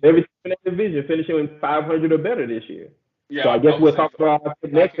have every team in that division finishing with 500 or better this year. Yeah. So I guess we'll talk about the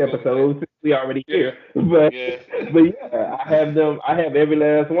next episode since we already here. But yeah, I have every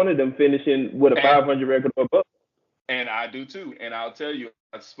last one of them finishing with a 500 record or above. And I do too. And I'll tell you,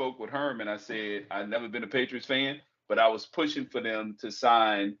 I spoke with Herm and I said I've never been a Patriots fan, but I was pushing for them to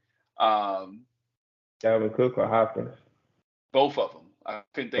sign Dalvin Cook or Hopkins. Both of them. I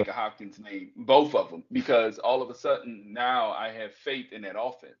couldn't think of Hopkins' name. Both of them, because all of a sudden now I have faith in that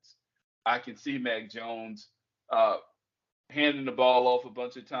offense. I can see Mac Jones handing the ball off a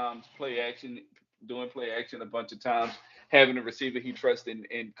bunch of times, doing play action a bunch of times, having a receiver he trusts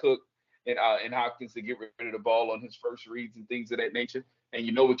in Cook and Hopkins to get rid of the ball on his first reads and things of that nature. And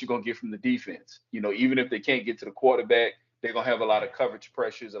you know what you're going to get from the defense. You know, even if they can't get to the quarterback, they're going to have a lot of coverage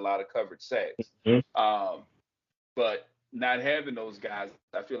pressures, a lot of coverage sacks. Mm-hmm. But not having those guys,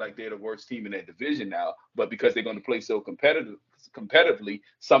 I feel like they're the worst team in that division now. But because they're going to play so competitively,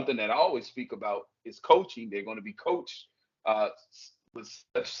 something that I always speak about is coaching. They're going to be coached with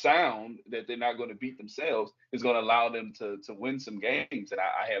such sound that they're not going to beat themselves, is going to allow them to win some games. And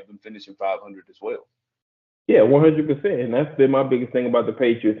I have them finishing 500 as well. Yeah, 100%. And that's been my biggest thing about the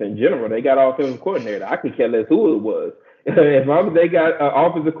Patriots in general. They got offensive coordinator. I could care less who it was. As long as they got an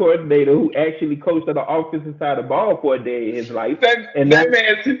offensive coordinator who actually coached on the offensive side of the ball for a day in his life. That man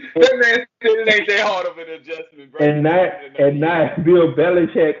it ain't that hard of an adjustment, bro. And not Bill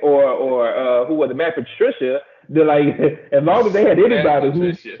Belichick or who was it, Matt Patricia. They're like, as long as they had anybody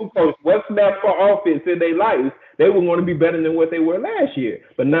who coached what snap for offense in their lives, they were going to be better than what they were last year.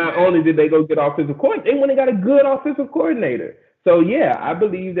 But not only did they go get offensive coordinator, they went and got a good offensive coordinator. So, yeah, I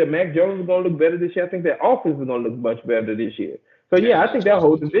believe that Mac Jones is going to look better this year. I think that offense is going to look much better this year. So, yeah, I think that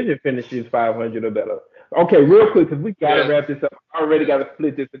whole division finishes 500 or better. Okay, real quick, because we got to wrap this up. I already got to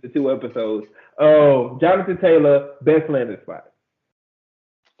split this into 2 episodes. Jonathan Taylor, best landing spot.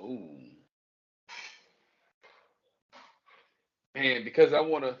 Ooh. Man, because I'm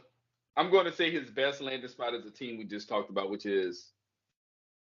going to say his best landing spot is the team we just talked about, which is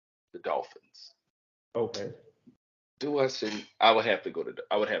the Dolphins. Okay. Do I say I would have to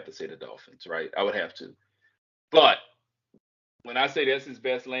say the Dolphins, right? I would have to. But when I say that's his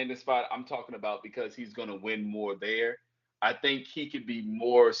best landing spot, I'm talking about because he's going to win more there. I think he could be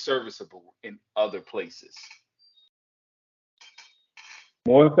more serviceable in other places.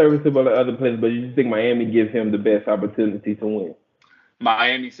 More serviceable in other places, but you just think Miami gives him the best opportunity to win?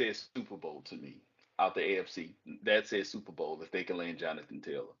 Miami says Super Bowl to me out the AFC. That says Super Bowl if they can land Jonathan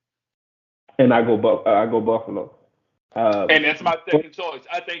Taylor. And I go Buffalo. And that's my second choice.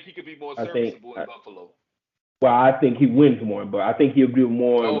 I think he could be more serviceable in Buffalo. Well, I think he wins more, but I think he'll be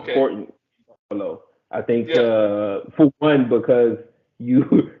more important in Buffalo. I think for one, because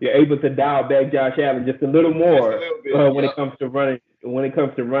you're able to dial back Josh Allen just a little more when it comes to running. When it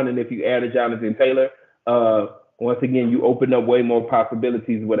comes to running, if you add a Jonathan Taylor, once again, you open up way more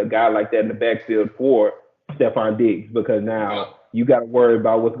possibilities with a guy like that in the backfield for Stephon Diggs, because now you got to worry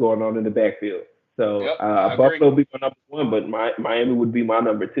about what's going on in the backfield. So Buffalo will be my number 1, but Miami would be my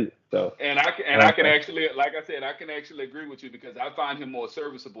number 2. So I can actually, like I said, I can actually agree with you because I find him more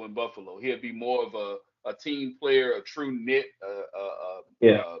serviceable in Buffalo. He'll be more of a team player, a true knit,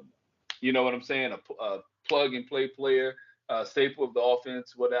 you know what I'm saying, a plug and play player, staple of the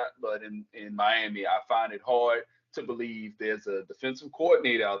offense, whatnot. But in Miami, I find it hard to believe there's a defensive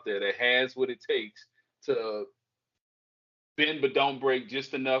coordinator out there that has what it takes to bend but don't break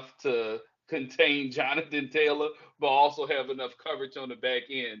just enough to contain Jonathan Taylor, but also have enough coverage on the back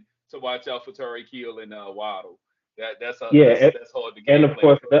end to watch out for Tyreek Hill and Waddle. That's hard to get. And of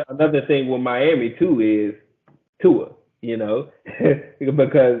course, another thing with Miami too is Tua. You know,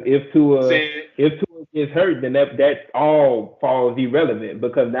 because if Tua gets hurt, then that all falls irrelevant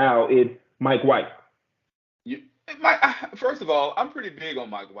because now it's Mike White. First of all, I'm pretty big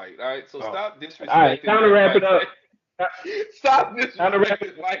on Mike White. All right, so stop disrespecting. All right, time to wrap it up. Stop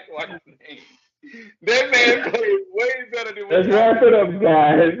disrespecting Mike White's name. That man played way better than. Let's wrap it up,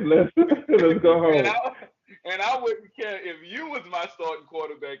 guys. Let's go home. And I wouldn't care if you was my starting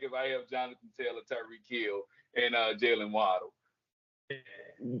quarterback if I have Jonathan Taylor, Tyreek Hill, and Jalen Waddle.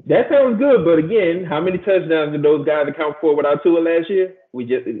 That sounds good, but again, how many touchdowns did those guys account for without Tua last year? We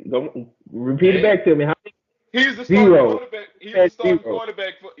just repeat it back to me. How many? He's the starting quarterback. He's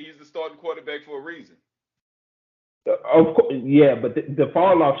the starting quarterback for a reason. Of course, yeah, but the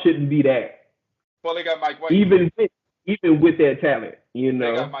fall off shouldn't be that. Well, they got Mike White. Even with their talent, you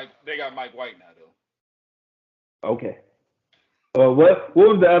know. They got Mike White now, though. Okay. What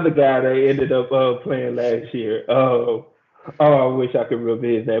was the other guy that ended up playing last year? I wish I could remember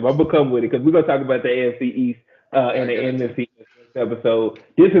his name. I'm gonna come with it because we're gonna talk about the AFC East and the NFC episode.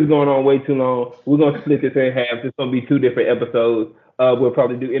 This is going on way too long. We're gonna split this in half. It's gonna be 2 different episodes. We'll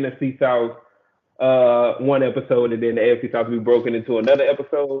probably do NFC South one episode, and then the AFC South will be broken into another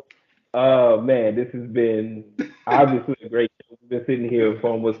episode. Man, this has been obviously a great show. We've been sitting here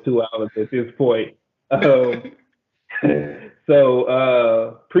for almost 2 hours at this point.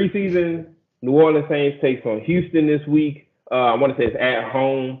 So preseason, New Orleans Saints takes on Houston this week. I want to say it's at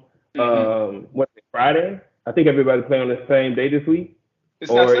home. What's it, Friday? I think everybody play on the same day this week. It's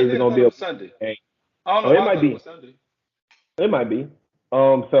or not Sunday, is it gonna be a Sunday? I don't know. It might be Sunday. It might be.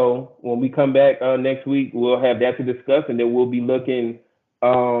 So when we come back next week, we'll have that to discuss, and then we'll be looking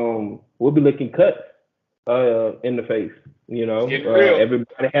cuts in the face. You know,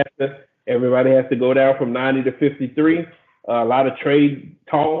 everybody has to go down from 90 to 53. A lot of trade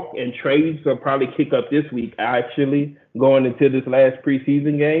talk and trades will probably kick up this week, actually, going into this last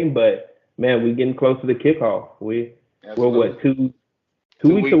preseason game. But, man, we're getting close to the kickoff. We're what, two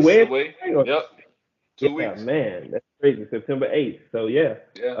weeks away? Yep. 2 weeks. Man, that's crazy. September 8th. So,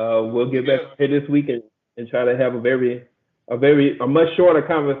 we'll get back here this week and try to have a much shorter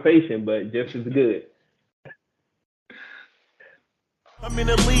conversation, but just as good. I'm in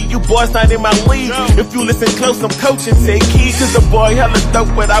the league, you boys not in my league. If you listen close, I'm coaching, take heed. Cause the boy hella dope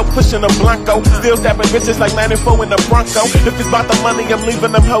without pushing a Blanco. Still stabbing bitches like 94 in the Bronco. If it's about the money, I'm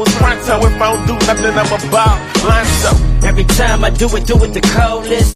leaving them hoes pronto. If I don't do nothing, I'm about line so. Every time I do it the coldest.